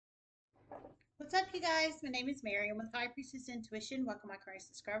What's up, you guys? My name is Mary. I'm with High Priestess Intuition. Welcome, my current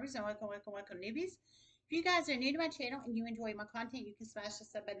subscribers, and welcome, newbies. If you guys are new to my channel and you enjoy my content, you can smash the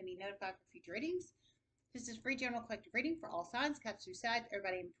sub button to be notified for future readings. This is free general collective reading for all signs, caps through sides,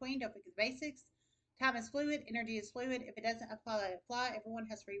 everybody in between. Don't forget the basics. Time is fluid, energy is fluid. If it doesn't apply, let it fly. Everyone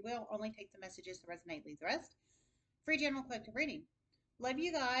has free will. Only take the messages that resonate, leave the rest. Free general collective reading. Love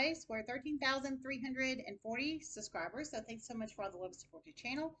you guys. We're 13,340 subscribers, so thanks so much for all the love and support to the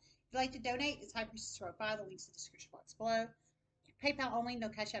channel. If you'd like to donate, it's High Priestess 5. The link's in the description box below. PayPal only, no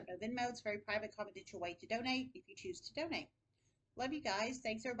Cash App, no Venmo. It's a very private, confidential way to donate if you choose to donate. Love you guys.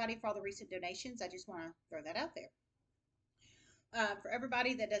 Thanks everybody for all the recent donations. I just want to throw that out there. For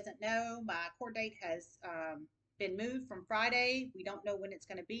everybody that doesn't know, my court date has been moved from Friday. We don't know when it's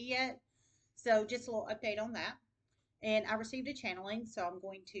going to be yet. So just a little update on that. And I received a channeling, so I'm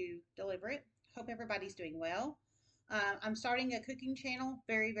going to deliver it. Hope everybody's doing well. I'm starting a cooking channel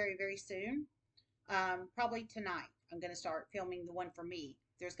very, very, very soon. Probably tonight. I'm going to start filming the one for me.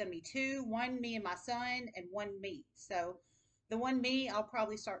 There's going to be two, one me and my son, and one me. So the one me, I'll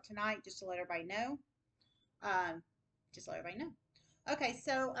probably start tonight just to let everybody know. Okay,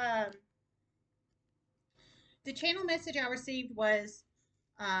 so the channel message I received was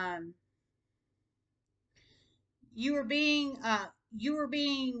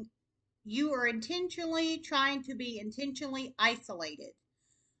you are intentionally trying to be intentionally isolated.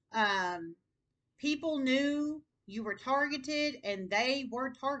 People knew you were targeted and they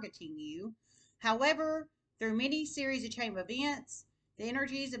were targeting you. However, through many series of chain events, the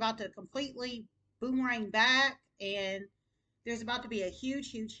energy is about to completely boomerang back, and there's about to be a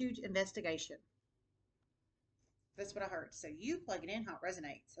huge, huge, huge investigation. That's what I heard. So you plug it in how it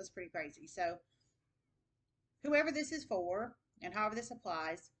resonates. That's pretty crazy. So whoever this is for and however this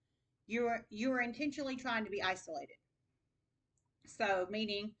applies, you are intentionally trying to be isolated. So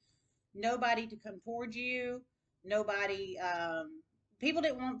meaning nobody to come towards you, nobody, people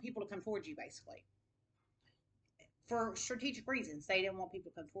didn't want people to come towards you, basically. For strategic reasons, they didn't want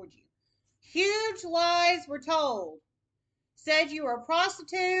people to come towards you. Huge lies were told. Said you were a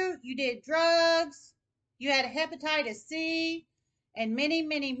prostitute, you did drugs, you had hepatitis C, and many,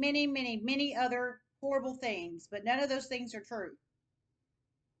 many, many, many, many other horrible things, but none of those things are true.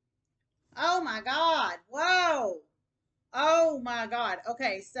 Oh my God. Whoa. Oh my God.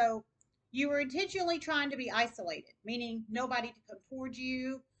 Okay, so you were intentionally trying to be isolated, meaning nobody to come towards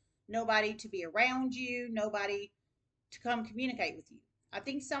you, nobody to be around you, nobody to come communicate with you. I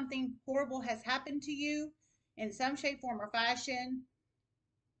think something horrible has happened to you in some shape, form, or fashion,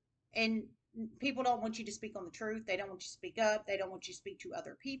 and people don't want you to speak on the truth. They don't want you to speak up. They don't want you to speak to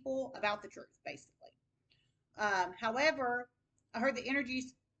other people about the truth, basically. However, I heard the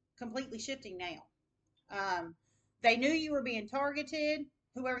energy's completely shifting now. They knew you were being targeted.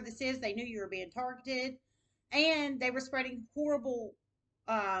 Whoever this is, they knew you were being targeted, and they were spreading horrible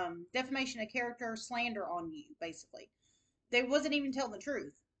defamation of character, slander on you, basically. They wasn't even telling the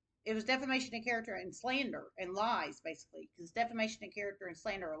truth. It was defamation of character and slander and lies, basically, because defamation of character and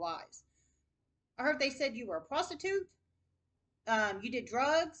slander are lies. I heard they said you were a prostitute. You did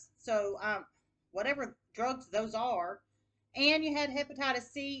drugs, so whatever drugs those are, and you had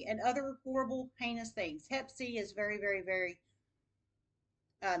hepatitis C and other horrible, heinous things. Hep C is very, very, very,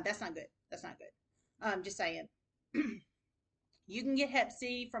 that's not good. That's not good. Just saying. You can get hep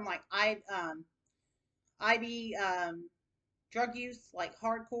C from like IV drug use, like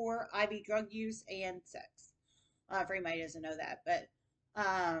hardcore IV drug use and sex. For anybody who doesn't know that, but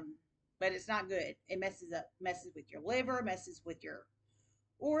it's not good. It messes with your liver, messes with your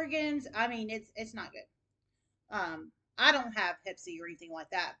organs. I mean, it's not good. I don't have hep C or anything like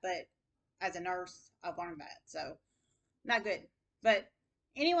that, but as a nurse, I've learned that, so not good. But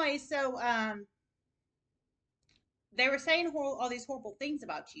anyway, so they were saying all these horrible things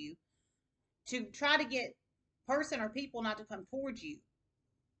about you to try to get person or people not to come towards you,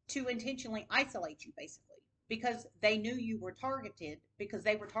 to intentionally isolate you, basically, because they knew you were targeted, because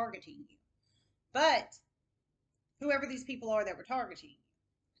they were targeting you. But whoever these people are that were targeting you.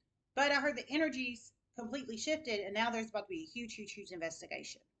 But I heard the energies completely shifted, and now there's about to be a huge, huge, huge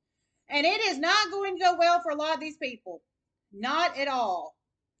investigation. And it is not going to go well for a lot of these people. Not at all.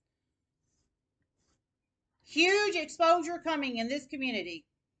 Huge exposure coming in this community.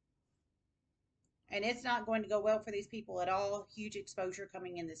 And it's not going to go well for these people at all. Huge exposure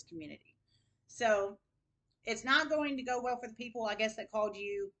coming in this community. So it's not going to go well for the people, I guess, that called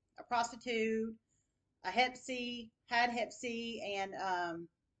you a prostitute, a hep C, had hep C, and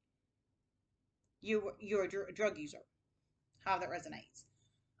you're a drug user. How that resonates.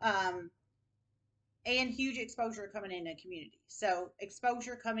 And huge exposure coming in a community. So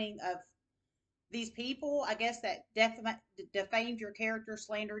exposure coming of these people, I guess, that defamed your character,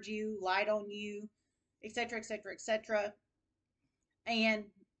 slandered you, lied on you, etc., etc., etc. And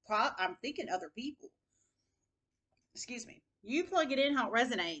I'm thinking other people. Excuse me. You plug it in how it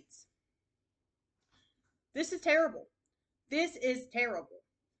resonates. This is terrible. This is terrible.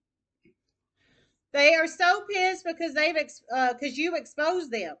 They are so pissed because because you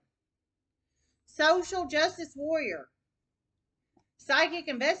exposed them. Social justice warrior, psychic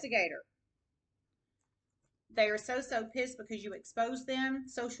investigator. They are so pissed because you exposed them.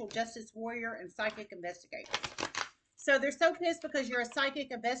 Social justice warrior and psychic investigator. So they're so pissed because you're a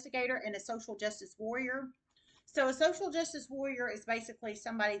psychic investigator and a social justice warrior. So a social justice warrior is basically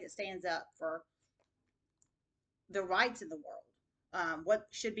somebody that stands up for the rights in the world, what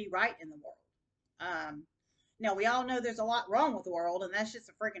should be right in the world. Now, we all know there's a lot wrong with the world, and that's just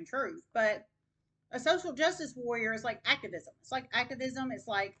the freaking truth. But a social justice warrior is like activism. It's like activism. It's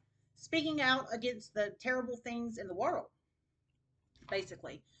like speaking out against the terrible things in the world,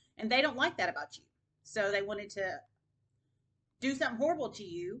 basically. And they don't like that about you. So they wanted to do something horrible to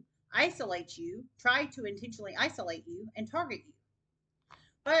you, isolate you, try to intentionally isolate you, and target you.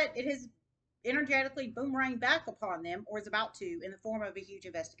 But it has energetically boomeranged back upon them, or is about to, in the form of a huge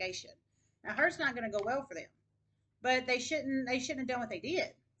investigation. Now, hers not going to go well for them, but they shouldn't have done what they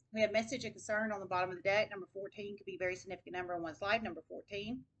did. We have message and concern on the bottom of the deck. Number 14 could be a very significant number on one's life. Number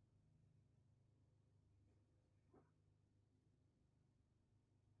 14.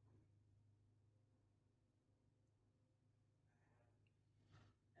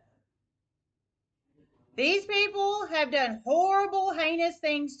 These people have done horrible, heinous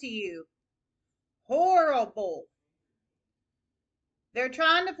things to you. Horrible. They're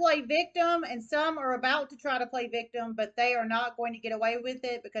trying to play victim, and some are about to try to play victim, but they are not going to get away with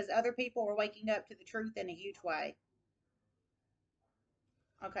it because other people are waking up to the truth in a huge way.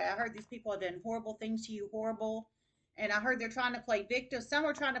 Okay, I heard these people have done horrible things to you, horrible. And I heard they're trying to play victim. Some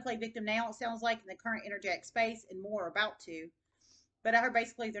are trying to play victim now, it sounds like, in the current energetic space, and more are about to. But I heard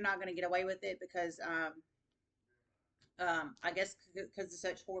basically they're not going to get away with it because, I guess, because of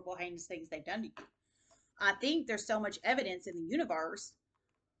such horrible, heinous things they've done to you. I think there's so much evidence in the universe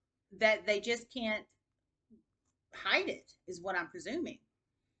that they just can't hide it, is what I'm presuming.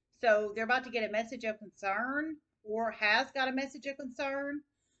 So they're about to get a message of concern, or has got a message of concern,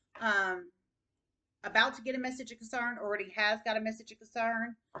 um, about to get a message of concern, already has got a message of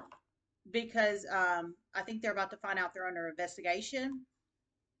concern, because I think they're about to find out they're under investigation,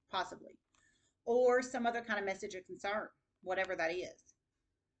 possibly, or some other kind of message of concern, whatever that is.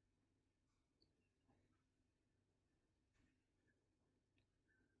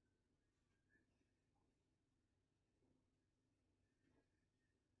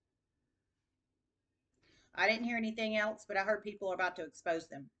 I didn't hear anything else, but I heard people are about to expose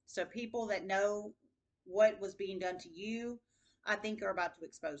them. So people that know what was being done to you, I think are about to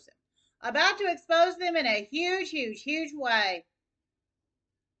expose them. About to expose them in a huge, huge, huge way.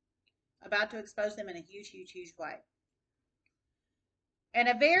 About to expose them in a huge, huge, huge way. And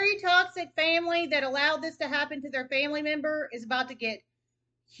a very toxic family that allowed this to happen to their family member is about to get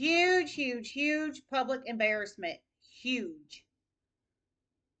huge, huge, huge public embarrassment. Huge.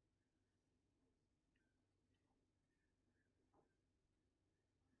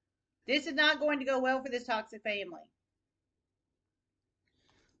 This is not going to go well for this toxic family.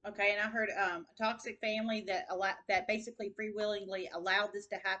 Okay, and I heard a toxic family that basically free willingly allowed this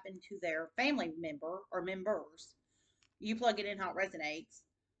to happen to their family member or members. You plug it in how it resonates.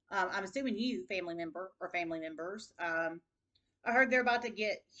 I'm assuming you, family member or family members. I heard they're about to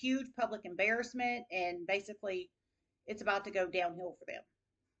get huge public embarrassment, and basically it's about to go downhill for them.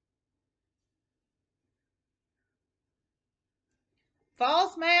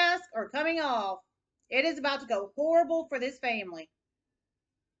 False masks are coming off. It is about to go horrible for this family.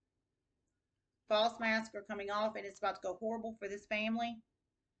 False masks are coming off, and it's about to go horrible for this family.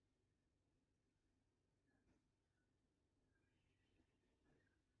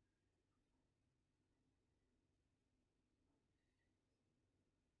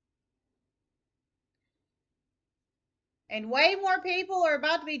 And way more people are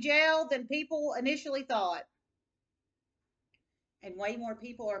about to be jailed than people initially thought. And way more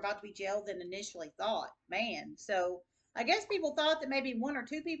people are about to be jailed than initially thought. Man, so I guess people thought that maybe one or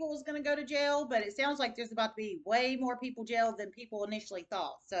two people was going to go to jail, but it sounds like there's about to be way more people jailed than people initially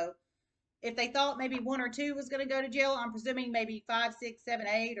thought. So if they thought maybe one or two was going to go to jail, I'm presuming maybe 5, 6, 7,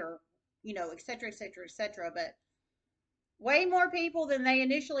 8, or et cetera, et cetera, et cetera. But way more people than they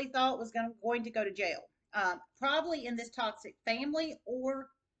initially thought was going to go to jail. Probably in this toxic family or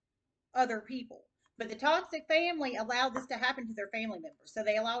other people. But the toxic family allowed this to happen to their family members. So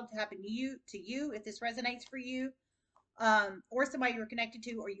they allowed it to happen to you if this resonates for you, or somebody you're connected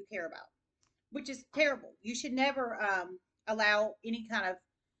to or you care about, which is terrible. You should never allow any kind of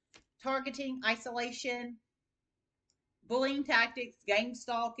targeting, isolation, bullying tactics, game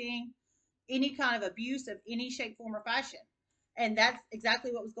stalking, any kind of abuse of any shape, form, or fashion. And that's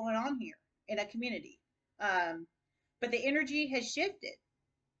exactly what was going on here in a community. Um, but the energy has shifted.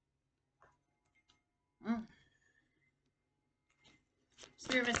 Mm.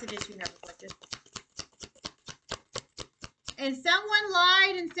 Spirit messages you have reflected. And someone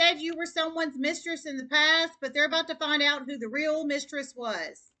lied and said you were someone's mistress in the past, but they're about to find out who the real mistress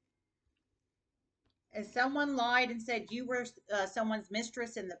was. And someone lied and said you were someone's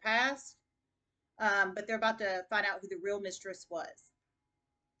mistress in the past, but they're about to find out who the real mistress was.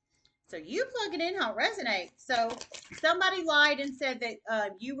 So you plug it in how it resonates. So somebody lied and said that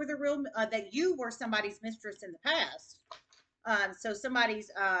you were the real that you were somebody's mistress in the past. So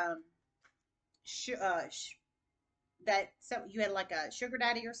somebody's that so you had like a sugar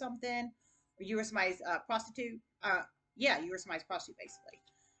daddy or something, or you were somebody's prostitute. Yeah, you were somebody's prostitute basically.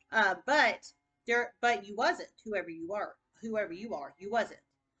 But you wasn't whoever you are. Whoever you are, you wasn't.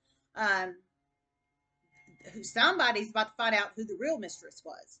 Um, Somebody's about to find out who the real mistress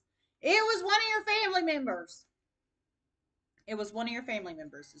was. It was one of your family members. It was one of your family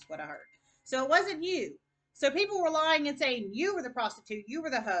members, is what I heard. So it wasn't you. So people were lying and saying you were the prostitute, you were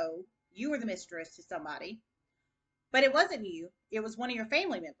the hoe, you were the mistress to somebody. But it wasn't you. It was one of your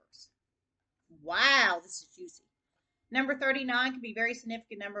family members. Wow, this is juicy. Number 39 can be a very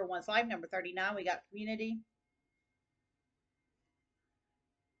significant number in one's life. Number 39, we got community.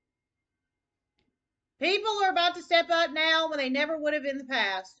 People are about to step up now when they never would have in the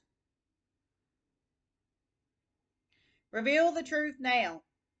past. Reveal the truth now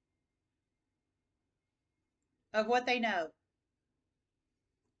of what they know.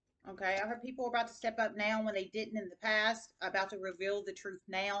 Okay, I heard people are about to step up now when they didn't in the past, about to reveal the truth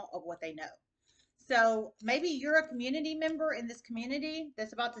now of what they know. So maybe you're a community member in this community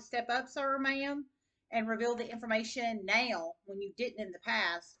that's about to step up, sir or ma'am, and reveal the information now when you didn't in the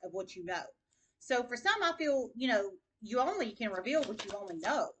past of what you know. So for some, I feel, you only can reveal what you only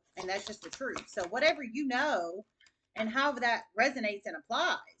know, and that's just the truth. So whatever you know and how that resonates and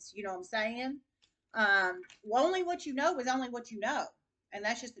applies, you know what I'm saying? Only what you know is only what you know, and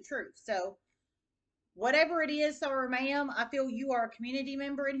that's just the truth. So whatever it is, sir or ma'am, I feel you are a community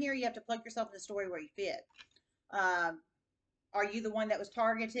member in here. You have to plug yourself in the story where you fit. Are you the one that was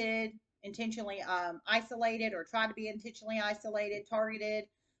targeted, intentionally isolated, or tried to be intentionally isolated, targeted,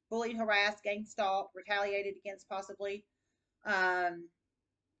 bullied, harassed, gang stalked, retaliated against, possibly?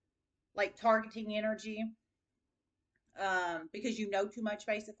 Like targeting energy because you know too much,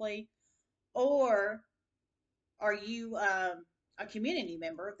 basically? Or are you a community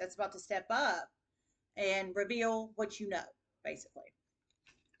member that's about to step up and reveal what you know, basically?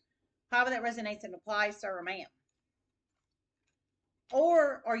 However that resonates and applies, sir or ma'am.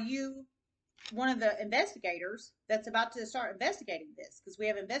 Or are you one of the investigators that's about to start investigating this? Because we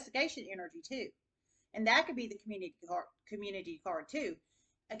have investigation energy too. And that could be the community card too.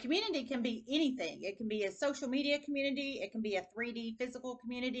 A community can be anything. It can be a social media community. It can be a 3D physical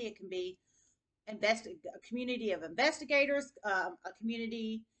community. It can be a community of investigators, a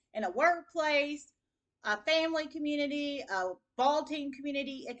community in a workplace, a family community, a ball team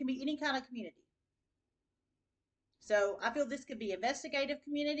community. It can be any kind of community. So I feel this could be investigative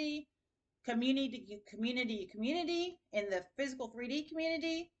community in the physical 3D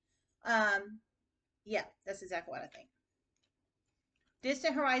community. Yeah, that's exactly what I think.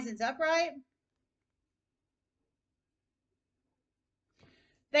 Distant horizons upright.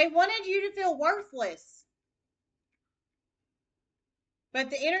 They wanted you to feel worthless,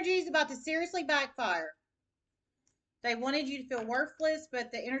 but the energy is about to seriously backfire. They wanted you to feel worthless,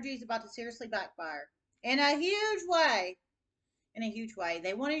 but the energy is about to seriously backfire in a huge way. In a huge way.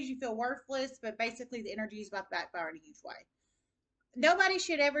 They wanted you to feel worthless, but basically the energy is about to backfire in a huge way. Nobody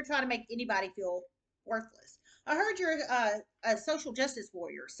should ever try to make anybody feel worthless. I heard you're a social justice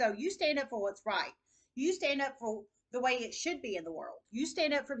warrior, so you stand up for what's right. You stand up for the way it should be in the world. You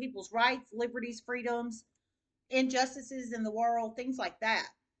stand up for people's rights, liberties, freedoms, injustices in the world, things like that.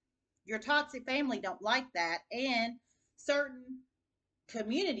 Your toxic family don't like that, and certain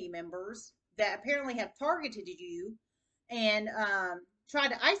community members that apparently have targeted you and tried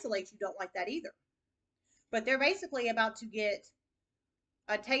to isolate you don't like that either. But they're basically about to get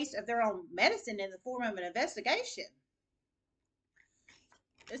a taste of their own medicine in the form of an investigation.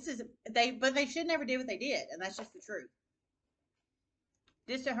 But they should never do what they did, and that's just the truth.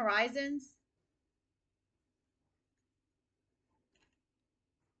 Distant horizons.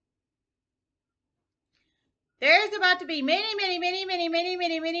 There's about to be many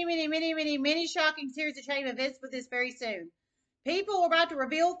shocking series of chain events with this very soon. People are about to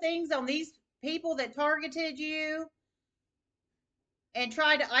reveal things on these people that targeted you and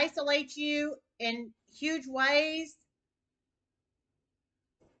tried to isolate you in huge ways.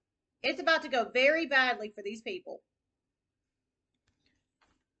 It's about to go very badly for these people.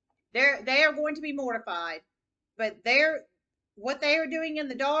 They are going to be mortified, but what they are doing in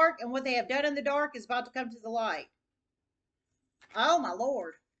the dark and what they have done in the dark is about to come to the light. Oh my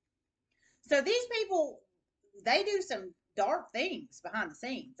Lord. So these people, they do some dark things behind the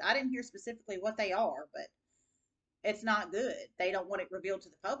scenes. I didn't hear specifically what they are, but it's not good. They don't want it revealed to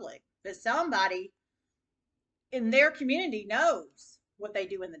the public. But somebody in their community knows what they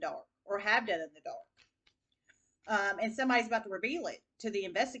do in the dark or have done in the dark. And somebody's about to reveal it to the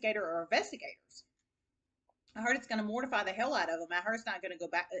investigator or investigators. I heard it's going to mortify the hell out of them. I heard it's not going to go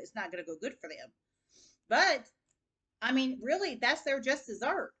back. It's not going to go good for them. But I mean, really, that's their just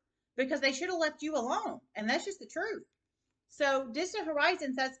dessert because they should have left you alone, and that's just the truth. So, Distant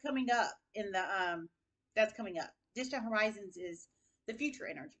Horizons, that's coming up in the that's coming up. Distant Horizons is the future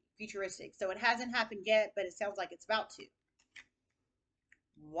energy, futuristic. So it hasn't happened yet, but it sounds like it's about to.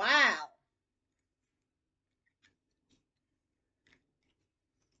 Wow.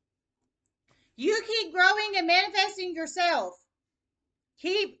 You keep growing and manifesting yourself.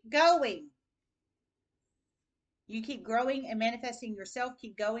 Keep going. You keep growing and manifesting yourself.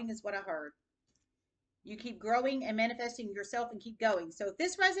 Keep going is what I heard. You keep growing and manifesting yourself and keep going. So if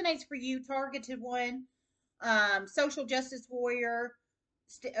this resonates for you, targeted one, social justice warrior,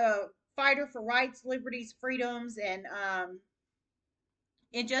 fighter for rights, liberties, freedoms, and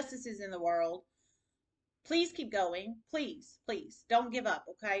injustices in the world, please keep going. Please, please don't give up.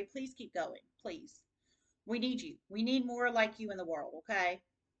 Okay. Please keep going. Please. We need you. We need more like you in the world. Okay.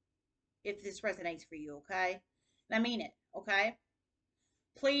 If this resonates for you. Okay. And I mean it. Okay.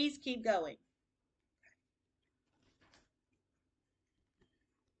 Please keep going.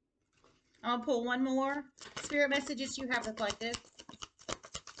 I'll pull one more. Spirit messages you have reflected.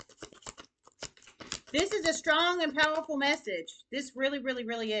 This is a strong and powerful message. This really, really,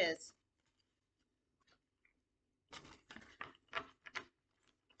 really is.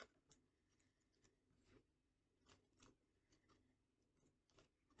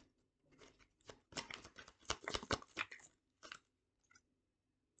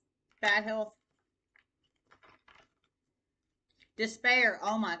 Bad health. Despair.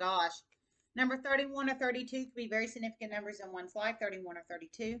 Oh my gosh. Number 31 or 32 could be very significant numbers in one's life. 31 or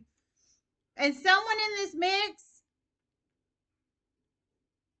 32. And someone in this mix,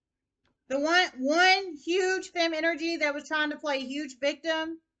 the one huge femme energy that was trying to play huge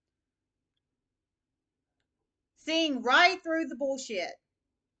victim, seeing right through the bullshit.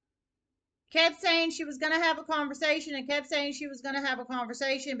 Kept saying she was going to have a conversation and kept saying she was going to have a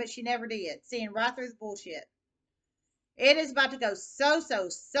conversation, but she never did. Seeing right through the bullshit. It is about to go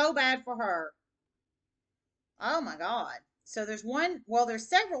so bad for her. Oh my God. So there's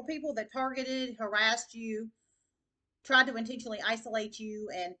several people that targeted, harassed you, tried to intentionally isolate you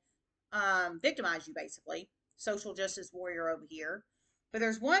and victimize you, basically. Social justice warrior over here. But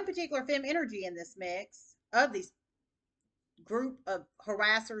there's one particular femme energy in this mix of these group of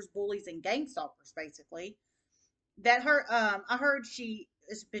harassers, bullies, and gang stalkers, basically. That I heard she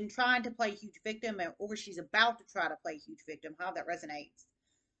has been trying to play huge victim, or she's about to try to play huge victim. How that resonates.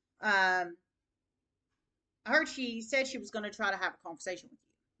 I heard she said she was going to try to have a conversation with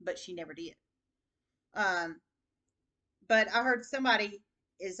you, but she never did. But I heard somebody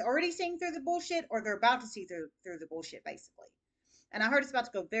is already seeing through the bullshit, or they're about to see through the bullshit, basically. And I heard it's about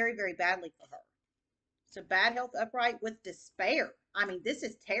to go very, very badly for her. So bad health upright with despair. I mean, this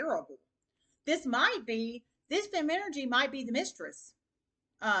is terrible. This femme energy might be the mistress.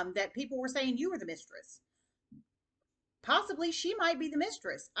 That people were saying you were the mistress. Possibly she might be the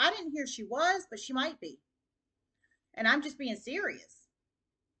mistress. I didn't hear she was, but she might be. And I'm just being serious.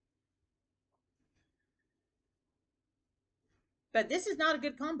 But this is not a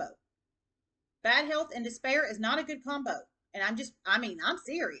good combo. Bad health and despair is not a good combo. And I'm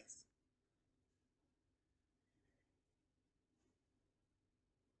serious.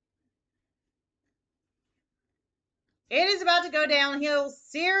 It is about to go downhill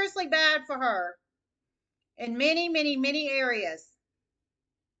seriously bad for her in many, many, many areas.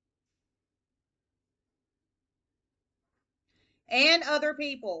 And other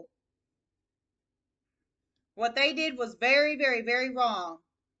people. What they did was very, very, very wrong.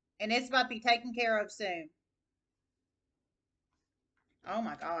 And it's about to be taken care of soon. Oh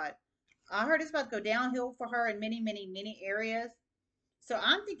my God. I heard it's about to go downhill for her in many, many, many areas. So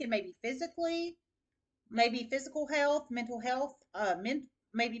I'm thinking maybe physically, maybe physical health, mental health,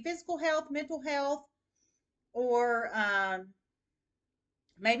 maybe physical health, mental health, or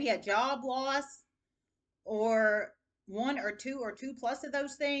maybe a job loss, or one or two plus of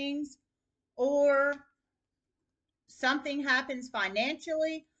those things, or something happens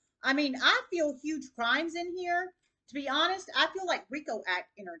financially. I mean, I feel huge crimes in here. To be honest, I feel like RICO Act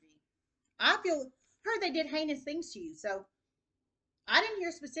energy. Heard they did heinous things to you. So I didn't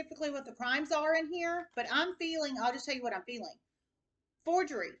hear specifically what the crimes are in here, but I'll just tell you what I'm feeling: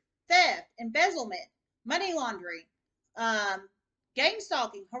 forgery, theft, embezzlement, money laundering, um, game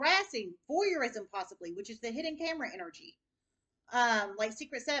stalking, harassing, voyeurism, possibly, which is the hidden camera energy, like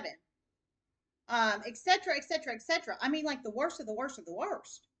Secret Seven, etc., etc., etc. I mean, like the worst of the worst of the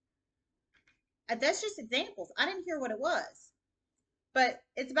worst. That's just examples. I didn't hear what it was, but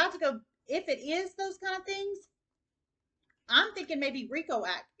it's about to go. If it is those kind of things, I'm thinking maybe RICO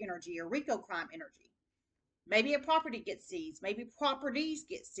Act energy or RICO crime energy. Maybe a property gets seized. Maybe properties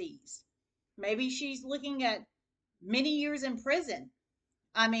get seized. Maybe she's looking at many years in prison.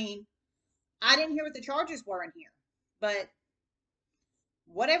 I mean, I didn't hear what the charges were in here, but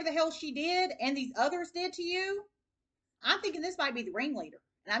whatever the hell she did and these others did to you, I'm thinking this might be the ringleader.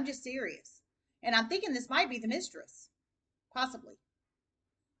 And I'm just serious. And I'm thinking this might be the mistress, possibly.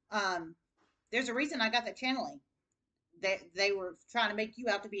 Um, there's a reason I got that channeling. That they were trying to make you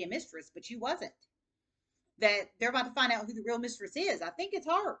out to be a mistress, but you wasn't. That they're about to find out who the real mistress is. I think it's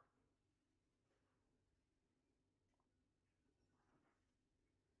her.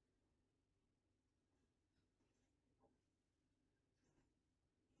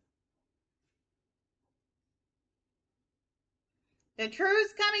 The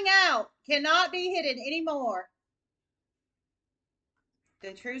truth coming out cannot be hidden anymore.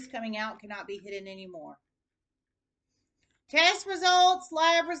 The truth coming out cannot be hidden anymore. Test results,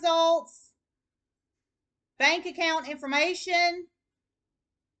 lab results, bank account information,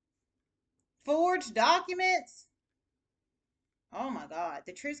 forged documents. Oh my God.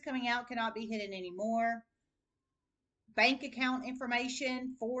 The truth coming out cannot be hidden anymore. Bank account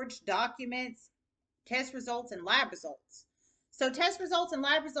information, forged documents, test results, and lab results. So, test results and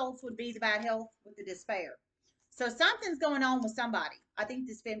lab results would be the bad health with the despair. So, something's going on with somebody. I think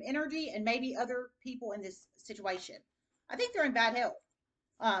this fem energy and maybe other people in this situation. I think they're in bad health.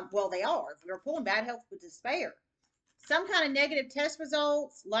 Well, they are. They're pulling bad health with despair. Some kind of negative test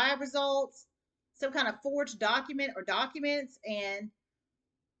results, lab results, some kind of forged document or documents, and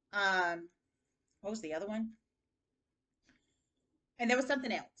what was the other one? And there was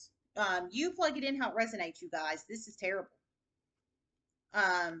something else. You plug it in how it resonates, you guys. This is terrible.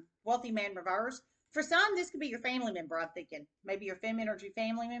 Wealthy man reverse. For some, this could be your family member. I'm thinking maybe your fem energy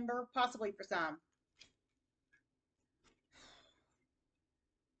family member, possibly for some.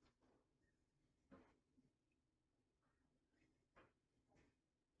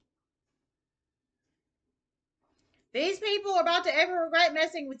 These people are about to ever regret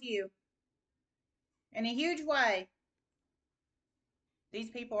messing with you in a huge way. These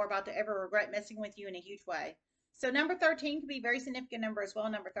people are about to ever regret messing with you in a huge way. So number 13 could be a very significant number as well.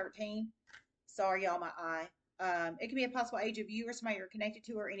 Number 13. Sorry, y'all, my eye. It could be a possible age of you or somebody you're connected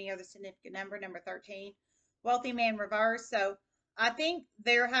to or any other significant number. Number 13. Wealthy man reverse. So I think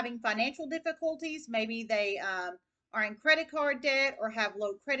they're having financial difficulties. Maybe they are in credit card debt or have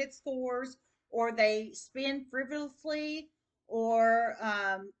low credit scores, or they spend frivolously, or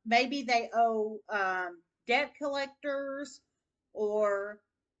maybe they owe debt collectors or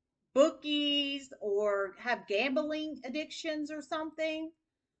bookies or have gambling addictions or something.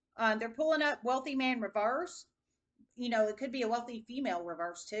 They're pulling up wealthy man reverse. You know, it could be a wealthy female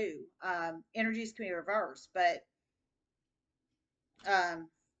reverse too. Energies can be reversed, but um,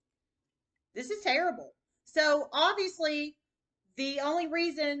 this is terrible. So obviously, the only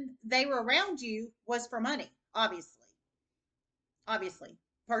reason they were around you was for money. Obviously,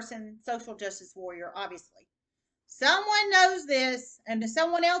 person, social justice warrior. Obviously, someone knows this, and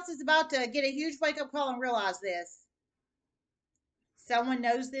someone else is about to get a huge wake up call and realize this. Someone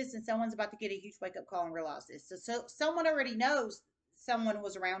knows this, and someone's about to get a huge wake up call and realize this. So someone already knows someone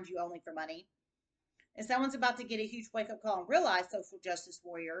was around you only for money, and someone's about to get a huge wake up call and realize, social justice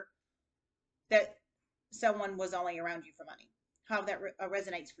warrior, that someone was only around you for money. How that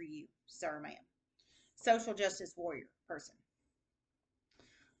resonates for you, sir, ma'am. Social justice warrior person.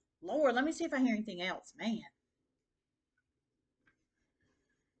 Lord, let me see if I hear anything else, man.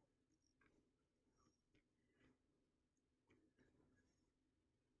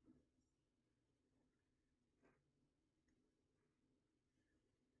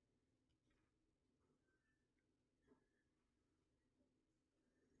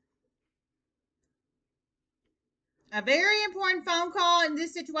 A very important phone call in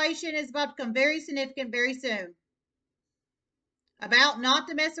this situation is about to become very significant very soon. About not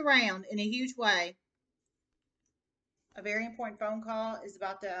to mess around in a huge way. A very important phone call is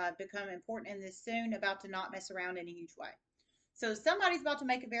about to become important in this soon, about to not mess around in a huge way. So somebody's about to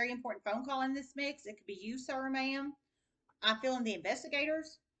make a very important phone call in this mix. It could be you, sir or ma'am. I feel in the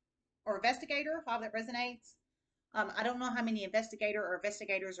investigators or investigator, how that resonates. I don't know how many investigator or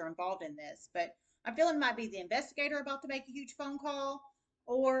investigators are involved in this, but I'm feeling it might be the investigator about to make a huge phone call,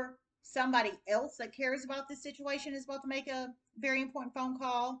 or somebody else that cares about this situation is about to make a very important phone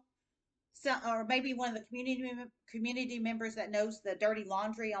call. So, or maybe one of the community members that knows the dirty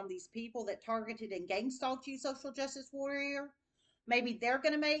laundry on these people that targeted and gang stalked you, social justice warrior. Maybe they're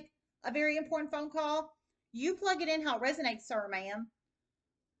going to make a very important phone call. You plug it in how it resonates, sir, ma'am.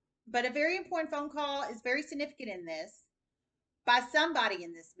 But a very important phone call is very significant in this by somebody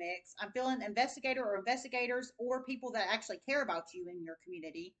in this mix. I'm feeling investigator or investigators or people that actually care about you in your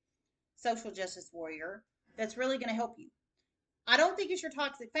community, social justice warrior, that's really going to help you. I don't think it's your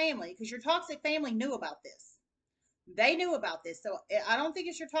toxic family because your toxic family knew about this. They knew about this. So I don't think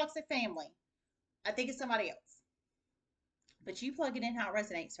it's your toxic family. I think it's somebody else. But you plug it in how it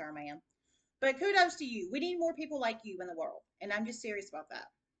resonates, sir, ma'am. But kudos to you. We need more people like you in the world. And I'm just serious about that.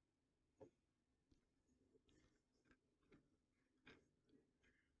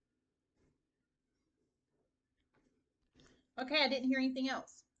 Okay, I didn't hear anything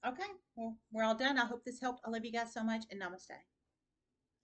else. Okay, well, we're all done. I hope this helped. I love you guys so much and namaste.